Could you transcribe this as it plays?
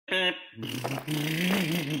My hat!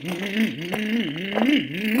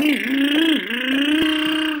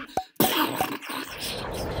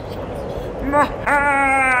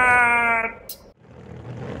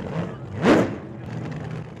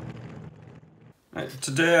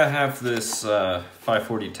 Today I have this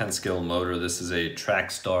 540 10 scale motor. This is a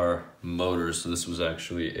TrackStar motor, so this was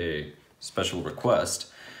actually a special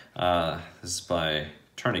request. This is by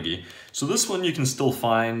Turnigy. So this one you can still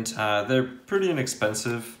find. They're pretty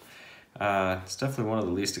inexpensive. It's definitely one of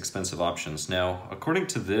the least expensive options. Now, according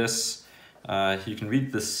to this, you can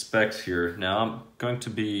read the specs here. Now I'm going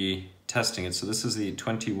to be testing it. So this is the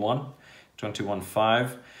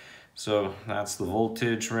 21.5. So that's the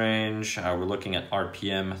voltage range. We're looking at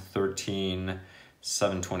RPM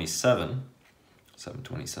 13,727.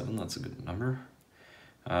 727, that's a good number.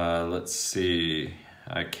 Let's see,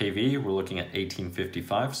 kV, we're looking at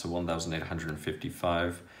 1855, so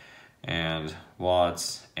 1,855. And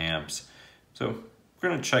watts, amps. So we're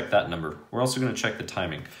going to check that number. We're also going to check the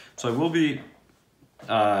timing. So I will be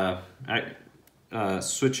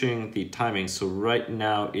switching the timing. So right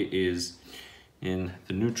now it is in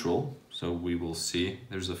the neutral. So we will see.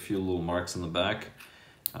 There's a few little marks on the back.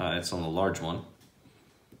 It's on the large one.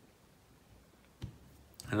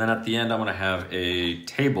 And then at the end, I'm going to have a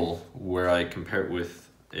table where I compare it with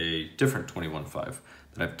a different 21.5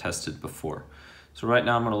 that I've tested before. So right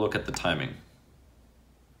now I'm going to look at the timing.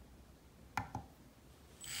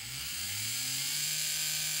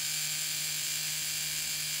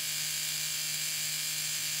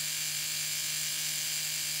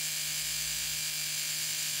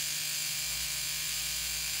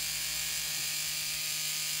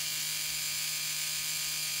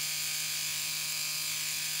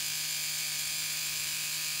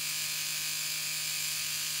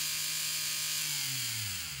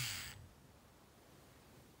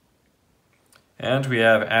 And we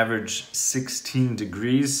have average 16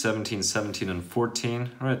 degrees, 17, 17, and 14.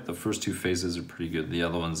 All right, the first two phases are pretty good. The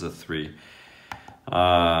other one's a 3.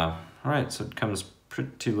 All right, so it comes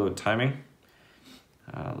pretty low timing.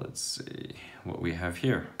 Let's see what we have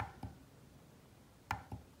here.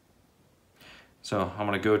 So I'm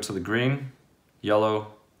gonna go to the green,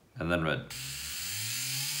 yellow, and then red.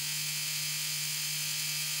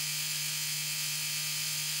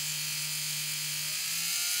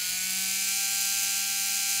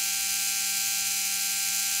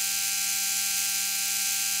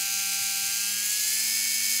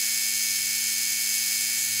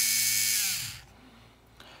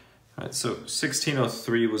 So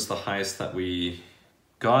 1603 was the highest that we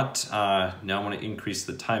got. Now I'm going to increase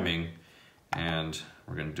the timing and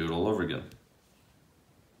we're going to do it all over again.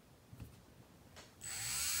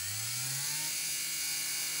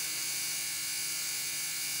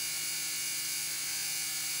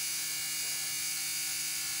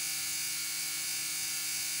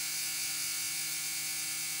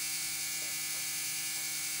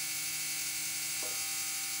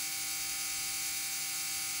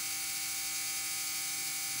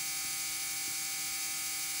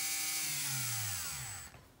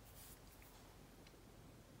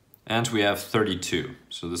 And we have 32,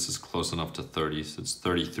 so this is close enough to 30, so it's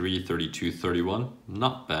 33, 32, 31,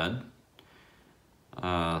 not bad.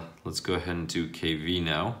 Let's go ahead and do kV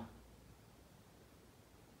now.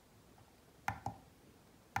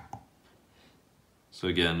 So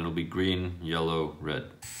again, it'll be green, yellow, red.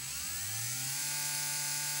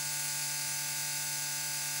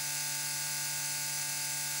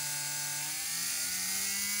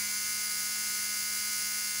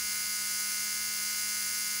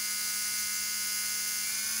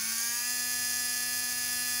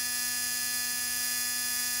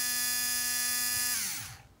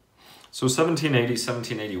 So 1780,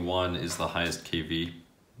 1781 is the highest kV.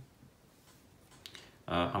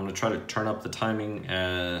 I'm going to try to turn up the timing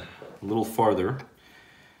a little farther.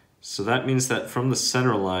 So that means that from the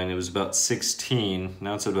center line it was about 16,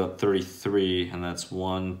 now it's about 33, and that's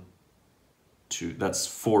 1, 2, that's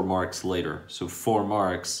 4 marks later. So 4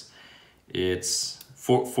 marks, it's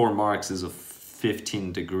 4 marks is a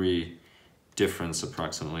 15 degree difference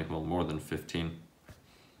approximately, well more than 15.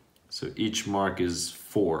 So each mark is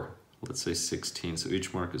 4. Let's say 16, so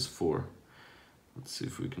each mark is 4. Let's see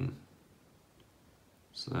if we can,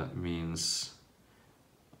 so that means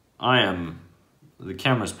the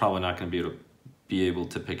camera's probably not gonna be able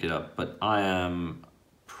to pick it up, but I am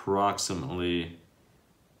approximately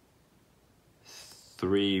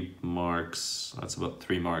 3 marks, that's about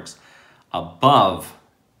 3 marks, above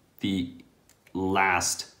the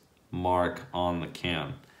last mark on the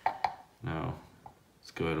cam. Now, let's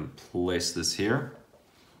go ahead and place this here.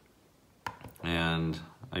 And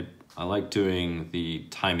I I like doing the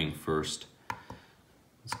timing first.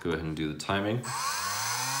 Let's go ahead and do the timing.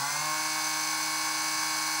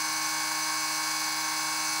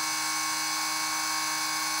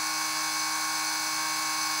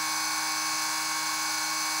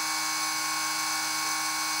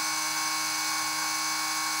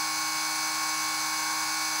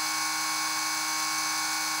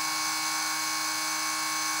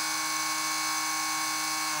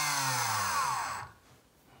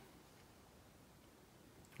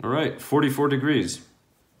 All right, 44 degrees.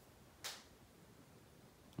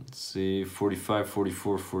 Let's see, 45,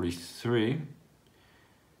 44, 43.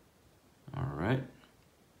 All right.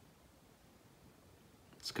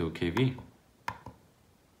 Let's go KV.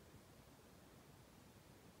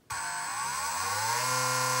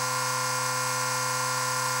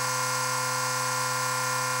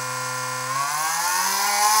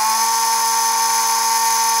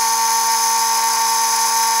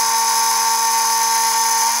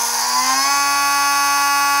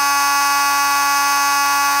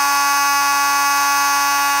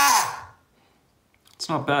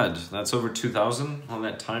 Not bad. That's over 2,000 on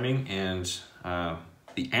that timing, and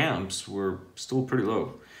the amps were still pretty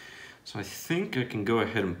low. So I think I can go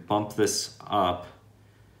ahead and bump this up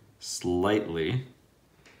slightly.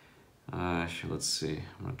 Actually, let's see.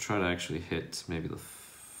 I'm gonna try to actually hit maybe the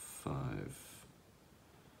 5.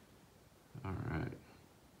 All right.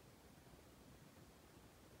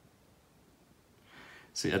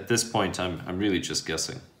 See, at this point, I'm really just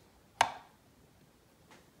guessing.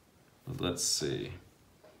 Let's see.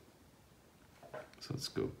 So let's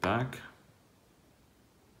go back.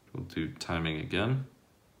 We'll do timing again.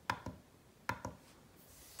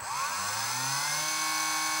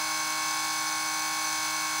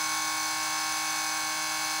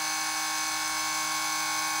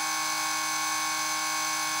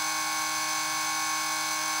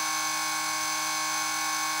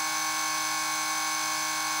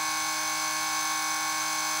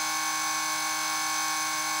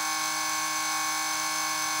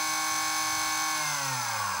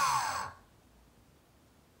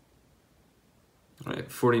 All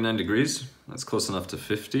right, 49 degrees. That's close enough to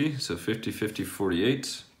 50. So 50, 50,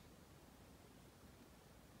 48.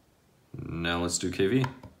 Now let's do KV.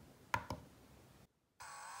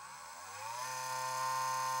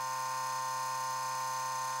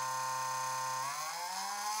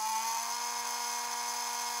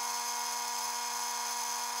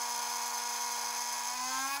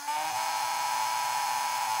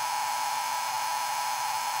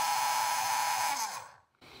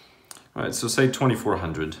 All right, so say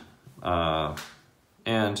 2400,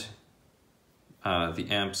 and the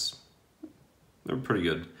amps, they're pretty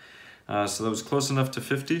good. So that was close enough to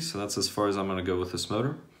 50, so that's as far as I'm gonna go with this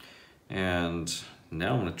motor. And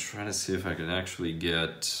now I'm gonna try to see if I can actually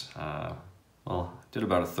get, well, I did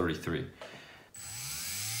about a 33.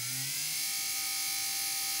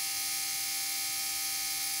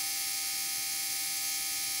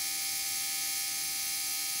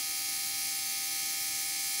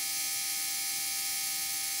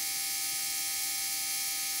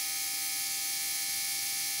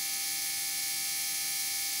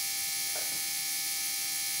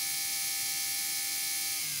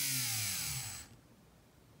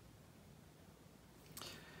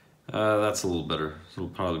 That's a little better. So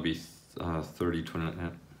it'll probably be 30, 20. Yeah.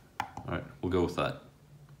 All right, we'll go with that.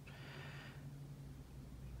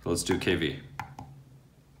 So let's do KV.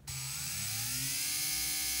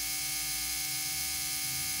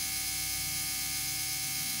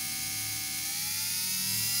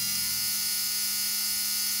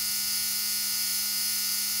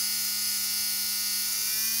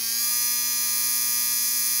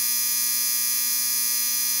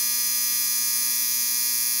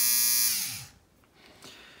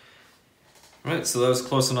 Right, so that was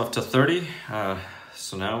close enough to 30.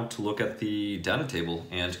 So now to look at the data table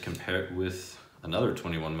and compare it with another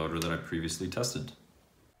 21 motor that I previously tested.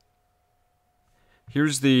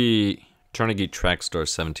 Here's the Turnigy TrackStar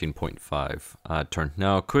 17.5 turn.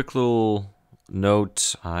 Now a quick little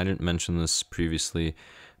note, I didn't mention this previously,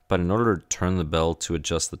 but in order to turn the bell to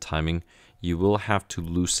adjust the timing, you will have to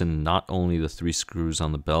loosen not only the 3 screws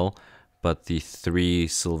on the bell, but the 3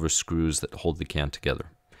 silver screws that hold the can together.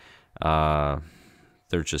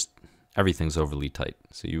 They're just, everything's overly tight,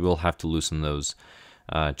 so you will have to loosen those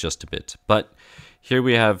just a bit. But here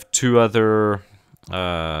we have 2 other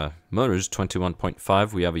motors,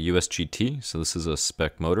 21.5. We have a USGT, so this is a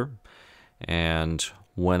spec motor, and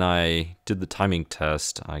when I did the timing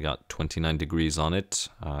test, I got 29 degrees on it.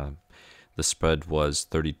 The spread was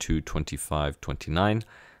 32, 25, 29.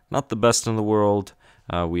 Not the best in the world.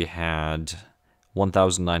 We had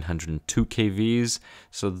 1,902 kVs.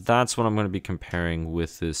 So that's what I'm going to be comparing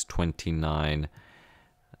with this 29,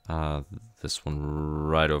 this one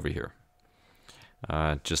right over here.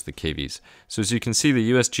 Just the kVs. So as you can see,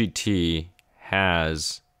 the USGT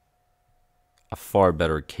has a far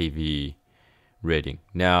better kV rating.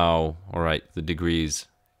 Now, all right, the degrees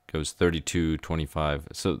goes 32, 25.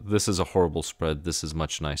 So this is a horrible spread. This is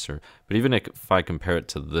much nicer. But even if I compare it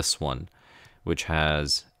to this one, which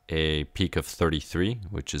has a peak of 33,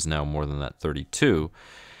 which is now more than that 32,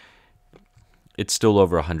 it's still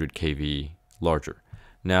over 100 kV larger.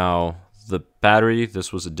 Now, the battery,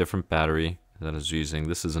 this was a different battery that I was using.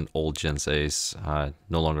 This is an old Gens Ace.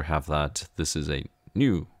 No longer have that. This is a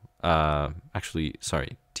new,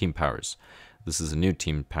 Team Powers. This is a new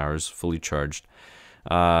Team Powers, fully charged.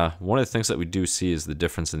 One of the things that we do see is the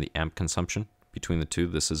difference in the amp consumption between the two.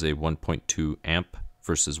 This is a 1.2 amp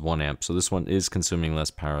versus 1 amp. So this one is consuming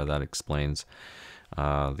less power. That explains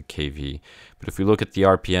the kV. But if we look at the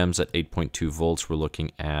RPMs at 8.2 volts, we're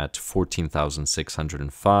looking at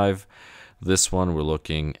 14,605. This one, we're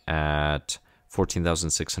looking at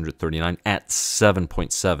 14,639 at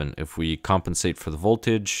 7.7. If we compensate for the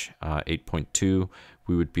voltage, 8.2,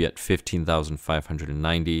 we would be at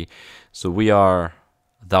 15,590. So we are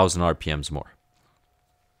 1,000 RPMs more,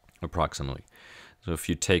 approximately. So if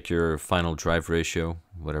you take your final drive ratio,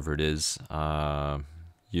 whatever it is,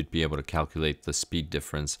 you'd be able to calculate the speed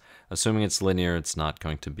difference. Assuming it's linear, it's not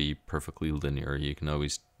going to be perfectly linear. You can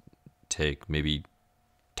always take maybe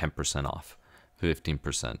 10% off,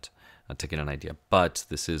 15%. To get an idea, but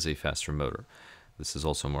this is a faster motor. This is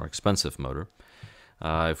also a more expensive motor.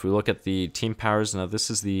 If we look at the Team Powers, now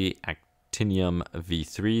this is the Actinium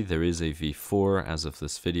V3. There is a V4 as of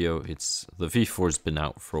this video. The V4's been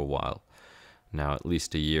out for a while now, at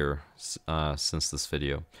least a year since this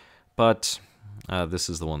video, but this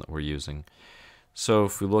is the one that we're using. So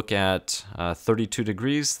if we look at 32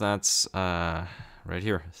 degrees, that's right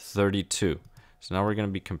here, 32. So now we're going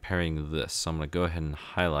to be comparing this. So I'm going to go ahead and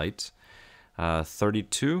highlight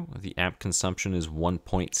 32. The amp consumption is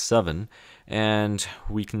 1.7, and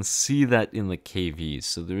we can see that in the kVs.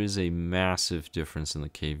 So there is a massive difference in the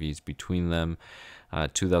kVs between them.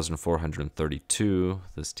 2,432.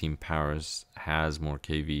 This Team Powers has more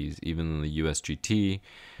kVs, even than the USGT.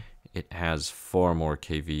 It has far more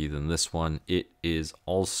kV than this one. It is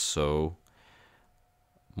also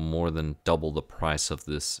more than double the price of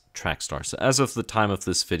this TrackStar. So as of the time of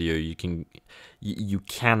this video, you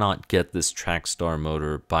cannot get this TrackStar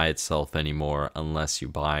motor by itself anymore unless you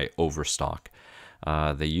buy overstock.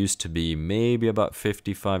 They used to be maybe about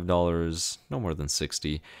 $55, no more than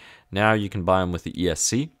 60. Now you can buy them with the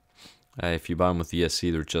ESC. If you buy them with the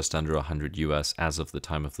ESC, they're just under 100 US as of the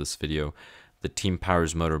time of this video. The Team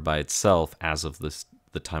Powers motor by itself, as of the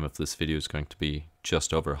time of this video, is going to be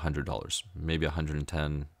just over $100, maybe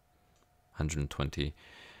 110, 120,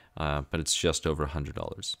 but it's just over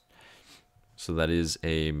 $100. So that is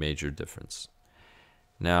a major difference.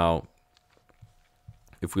 Now,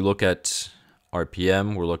 if we look at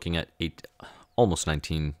RPM, we're looking at almost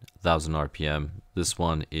 19,000 RPM. This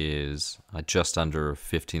one is just under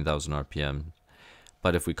 15,000 RPM.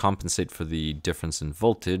 But if we compensate for the difference in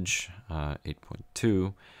voltage,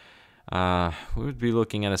 8.2, we would be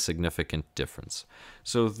looking at a significant difference.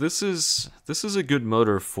 So this is a good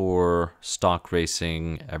motor for stock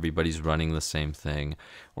racing. Everybody's running the same thing,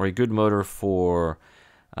 or a good motor for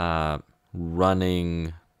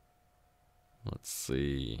running. Let's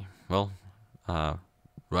see. Well,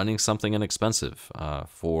 running something inexpensive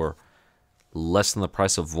for less than the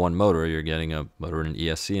price of one motor. You're getting a motor and an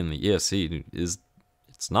ESC, and the ESC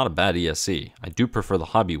it's not a bad ESC. I do prefer the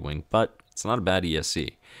Hobbywig, but it's not a bad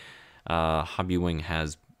ESC. Hobbywig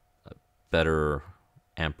has a better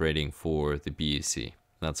amp rating for the BEC.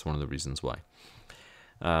 That's one of the reasons why.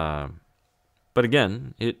 But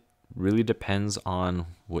again, it really depends on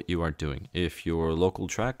what you are doing. If you're a local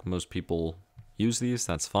track, most people use these,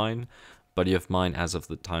 that's fine. Buddy of mine, as of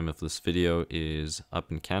the time of this video, is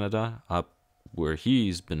up in Canada, up where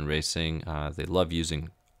he's been racing. They love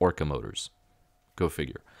using Orca motors. Go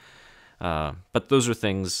figure. But those are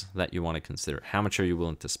things that you want to consider. How much are you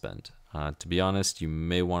willing to spend? To be honest, you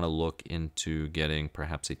may want to look into getting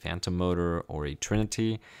perhaps a Phantom motor or a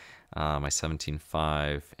Trinity. My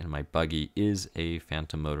 17.5 and my buggy is a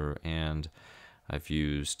Phantom motor, and I've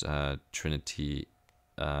used Trinity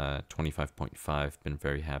 25.5, been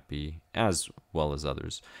very happy, as well as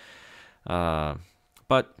others.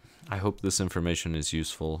 But I hope this information is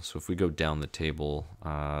useful. So if we go down the table,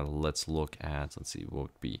 let's look at, let's see, what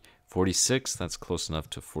would be 46. That's close enough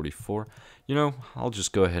to 44. You know, I'll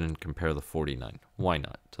just go ahead and compare the 49. Why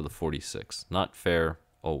not? To the 46. Not fair.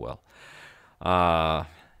 Oh well.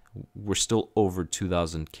 We're still over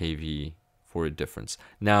 2000 kV for a difference.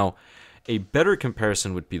 Now, a better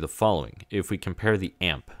comparison would be the following. If we compare the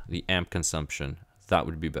amp consumption, that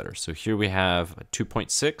would be better. So here we have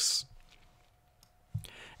 2.6,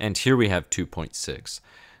 and here we have 2.6.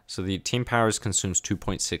 So the Team Powers consumes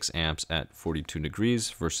 2.6 amps at 42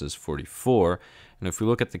 degrees versus 44. And if we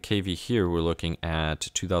look at the kV here, we're looking at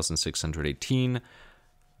 2618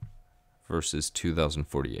 versus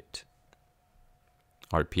 2048.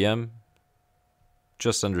 RPM,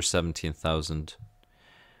 just under 17,000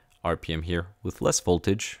 RPM here with less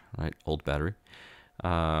voltage, right? Old battery.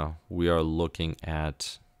 We are looking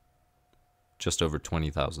at just over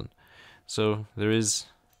 20,000. So there is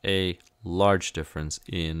a large difference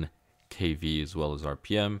in kV as well as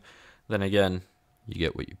RPM. Then again, you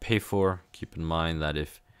get what you pay for. Keep in mind that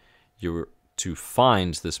if you were to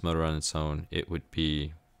find this motor on its own, it would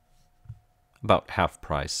be about half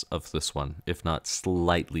price of this one, if not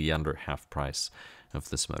slightly under half price of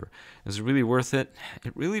this motor. Is it really worth it?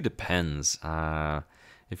 It really depends.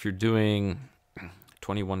 If you're doing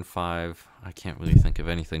 21.5, I can't really think of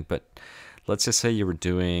anything, but let's just say you were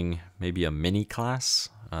doing maybe a mini class,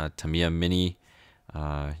 Tamiya Mini,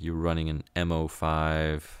 you were running an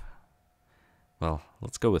MO5, well,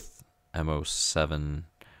 let's go with MO7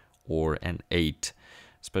 or an 8,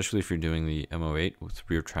 especially if you're doing the MO8 with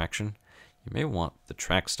rear traction. You may want the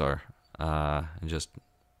TrackStar and just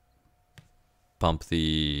bump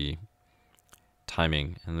the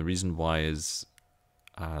timing. And the reason why is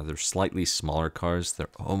they're slightly smaller cars. They're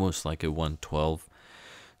almost like a 112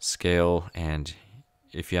 scale, and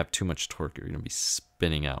if you have too much torque, you're going to be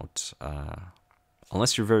spinning out,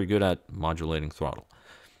 unless you're very good at modulating throttle.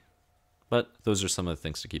 But those are some of the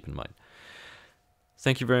things to keep in mind.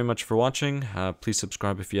 Thank you very much for watching. Please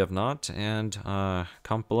subscribe if you have not, and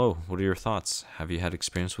comment below. What are your thoughts? Have you had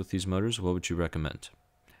experience with these motors? What would you recommend?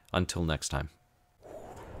 Until next time.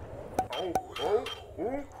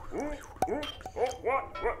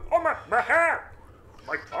 What? Oh, my hair!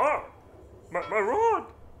 My car! My rod!